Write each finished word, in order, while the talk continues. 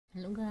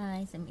Hello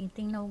guys, I'm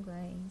eating now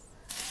guys.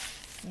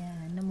 Yeah,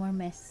 no more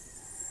mess.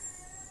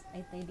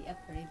 I tidy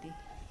up already.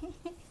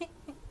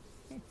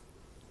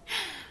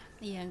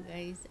 Yeah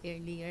guys,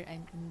 earlier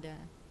I'm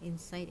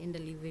inside in the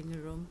living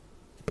room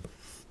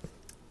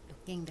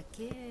looking the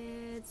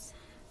kids,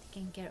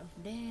 taking care of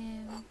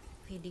them,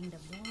 feeding the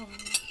ball.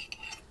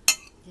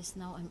 Just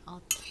now I'm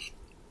out.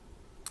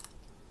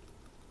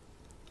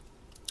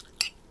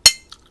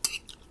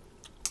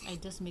 I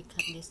just make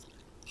this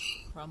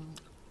from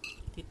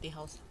Titi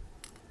house.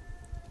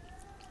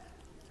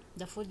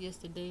 The food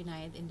yesterday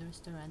night in the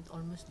restaurant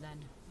almost done,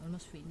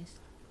 almost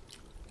finished.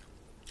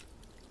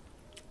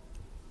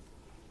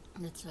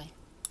 That's why.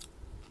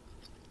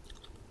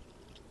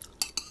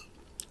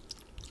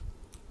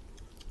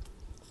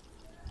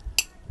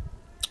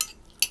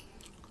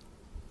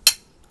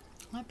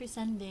 Happy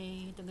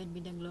Sunday, to God be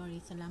the glory.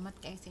 Salamat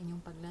kayo sa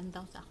inyong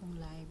paglantaw sa akong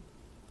live.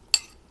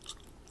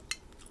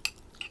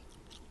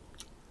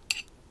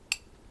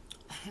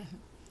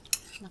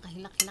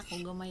 Nakahilak-hilak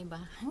kung gamay ba.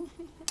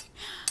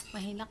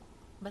 Mahilak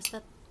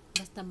basta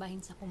bahin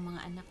sa akong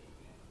mga anak.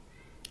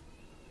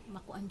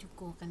 Makuan jud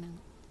ko kanang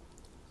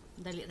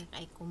dali ra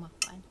kay ko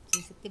makuan.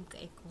 Sensitive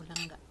kay ko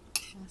langga.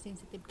 Ang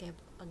sensitive kay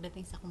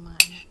pagdating sa akong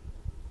mga anak.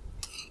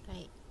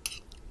 Kay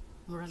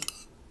murag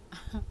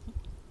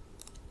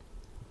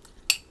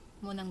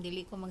munang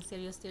dili ko mag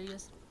serious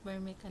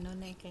permi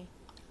kanunay kay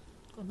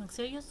kung mag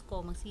serious ko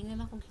magsingil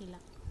akong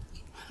hilak.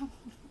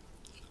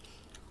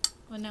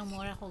 Unang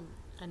mura ko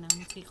kanang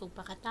sikog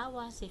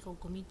pakatawa, sikog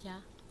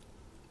komedya,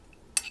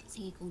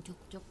 sige kong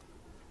joke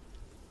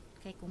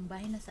kay kung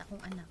bahin na sa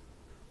akong anak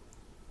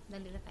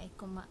dali ra kay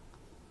ko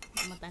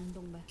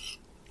matandog ba.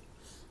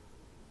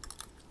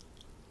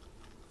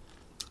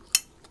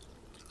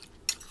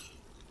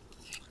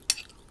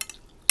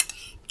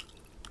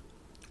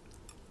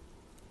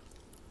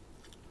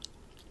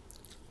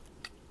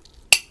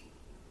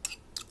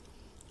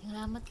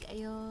 Salamat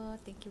kayo,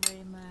 thank you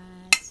very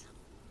much.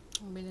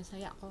 Ang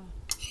binasaya ko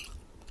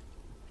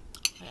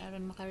kay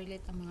aron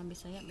makarelate ang mga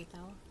Bisaya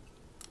bitaw.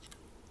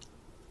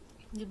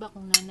 Di ba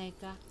kung nanay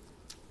ka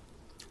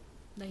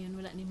dayon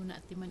wala nimo na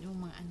atiman yung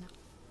mga anak,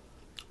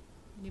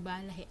 di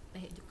ba lahi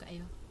jud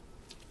kayo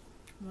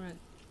murag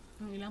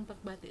ang ilang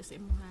pagbati sa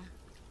imo ha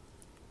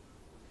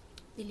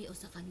dili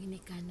usa ka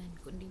ginikanan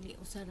kundi dili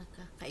usa ra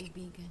ka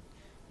kaibigan,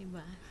 di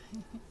ba?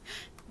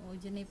 O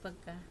dyan ay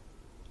pagka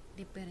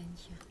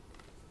diferensya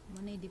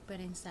mo na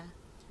diferensya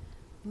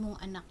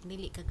imong anak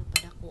dili ka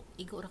gapadako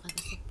igo ra ka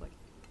support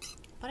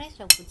parehas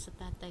ra pud sa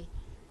tatay.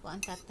 Kung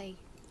ang tatay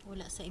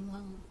wala sa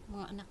imong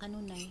mga anak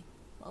kanunay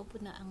mao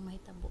pud na ang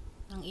mahitabo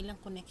ang ilang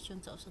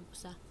connection sa usag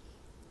usa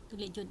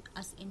dili jud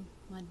as in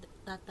mga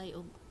tatay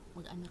o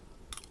mag-anak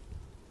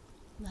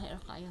dahil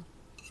ra kayo.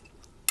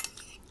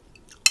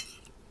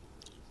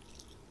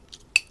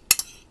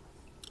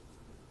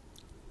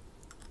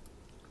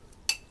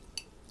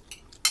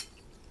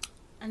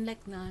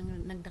 Unlike na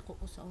nagdako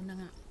ko sa una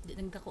nga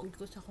nagdako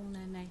ko sa akong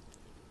nanay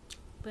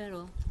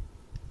pero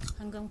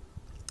hanggang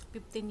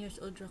 15 years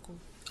old ra ko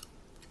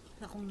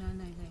sa akong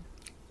nanay kay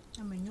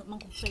amin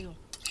man ko sayo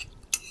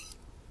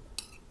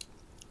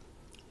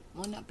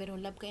muna pero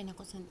love kay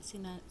nako si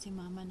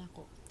mama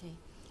nako kay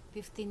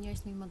 15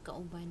 years may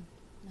magkauban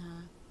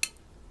na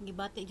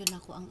gibati jud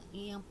nako ang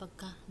iyang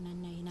pagka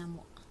nanay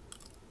namo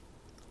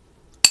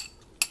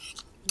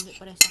hindi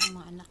para sa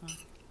akong mga anak nga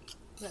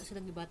wala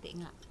sila gibati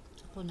nga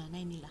ako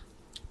nanay nila.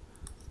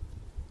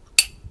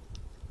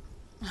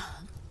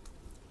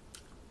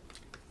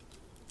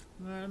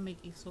 Maramig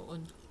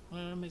isuon,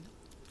 maramig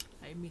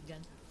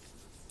kaibigan.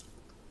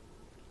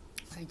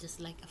 Are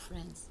just like a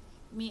friends.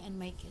 Me and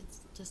my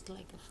kids, just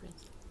like a friend.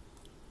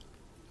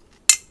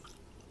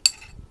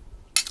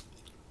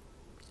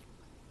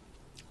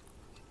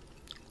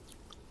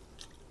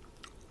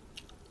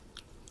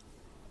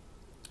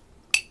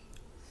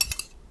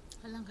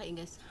 Halang kay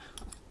guys.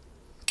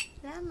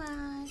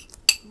 Salamat.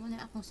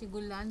 Muna akong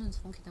sigulanon sa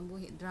kung kitang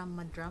buhi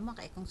drama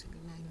kay akong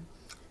sigulanon.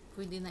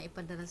 Pwede na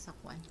ipadala sa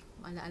kuan.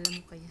 Maalaala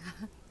mo kaya.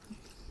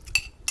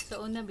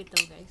 So una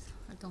bitaw guys.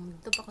 Atong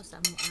dito pa ko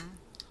sa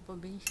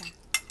probinsya.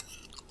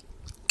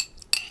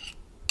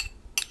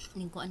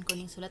 Ning kuan ko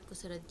ning sulat ko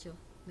sa radyo.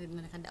 Dito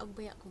man nakadaog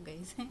baya ko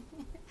guys.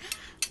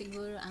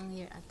 Siguro ang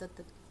year ato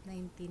 2000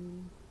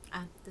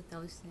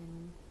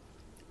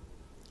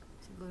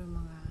 siguro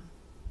mga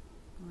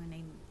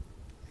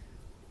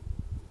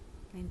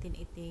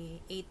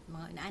 1988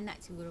 mga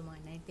inaanak siguro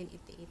mga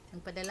 1988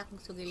 ang padala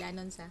kong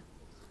sugilanon sa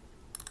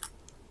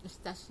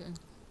stasyon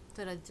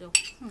sa radyo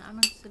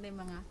aman sila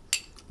mga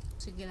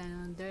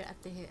sugilanon Der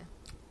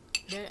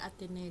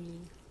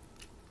Atenelli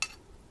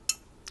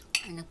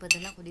ang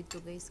nagpadala ko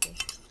dito guys kay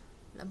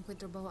alam ko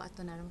yung trabaho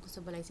ato naram ko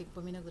sa balay sig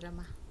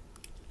paminagrama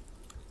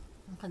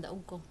ang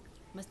kadaog ko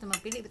basta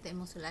mapili bitaw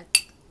imong sulat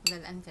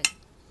magalaan kay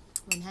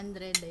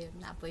 100 dayon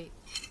naapoy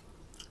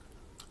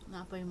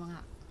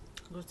mga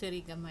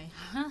grocery gamay.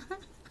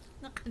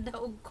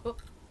 Nakadaog ko.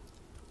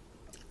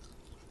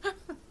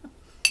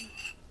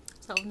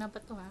 Sa una pa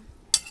to ha.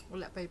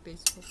 Wala pa yung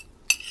Facebook.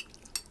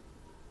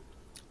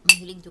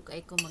 mahilig jud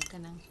kay ko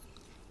magkanang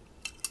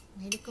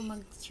mahilig ko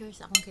mag-share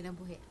sa akong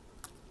kinabuhi.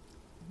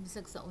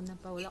 Bisag sa una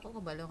pa wala ko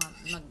kabalo nga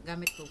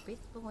maggamit ko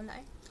Facebook wala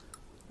eh.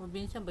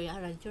 Probinsya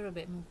bayaran sure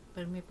ba mo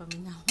permi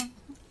paminaw.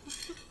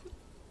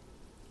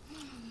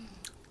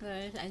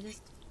 Guys, I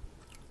just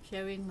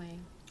sharing my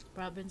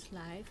province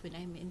life when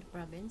I'm in the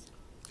province.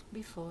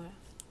 Before,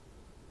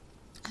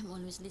 I'm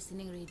always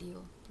listening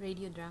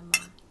radio drama,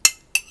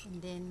 and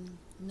then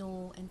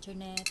no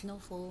internet, no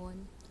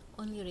phone,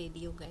 only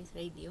radio, guys,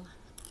 radio.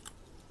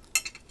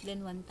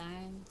 Then one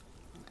time,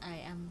 I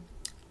am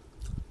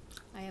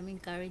I am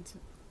encouraged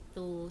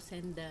to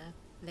send the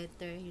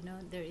letter. You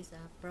know, there is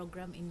a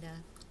program in the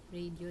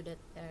radio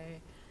that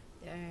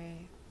are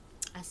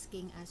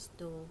asking us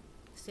to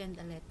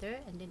send a letter,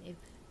 and then if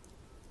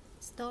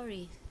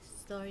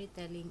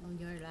storytelling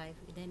on your life,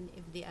 then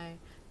if they are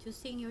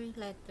choosing your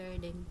letter,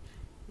 then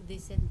they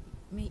send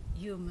me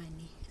you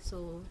money.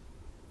 So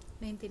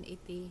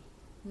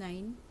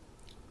 1989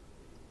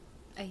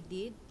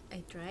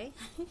 I try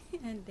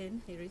and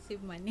then I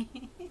receive money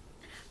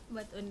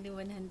but only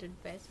 100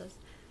 pesos.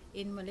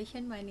 In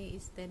Malaysian money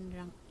is 10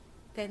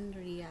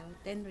 real,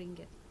 10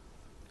 ringgit.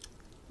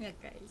 Yeah,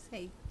 guys,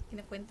 hey,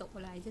 kinakwento ko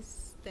lang,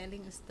 just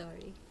telling a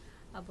story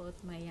about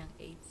my young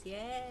age.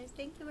 Yes,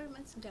 thank you very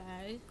much,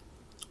 guys.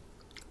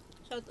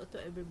 Shout out to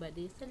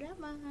everybody.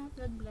 Salamat.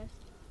 God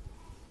bless.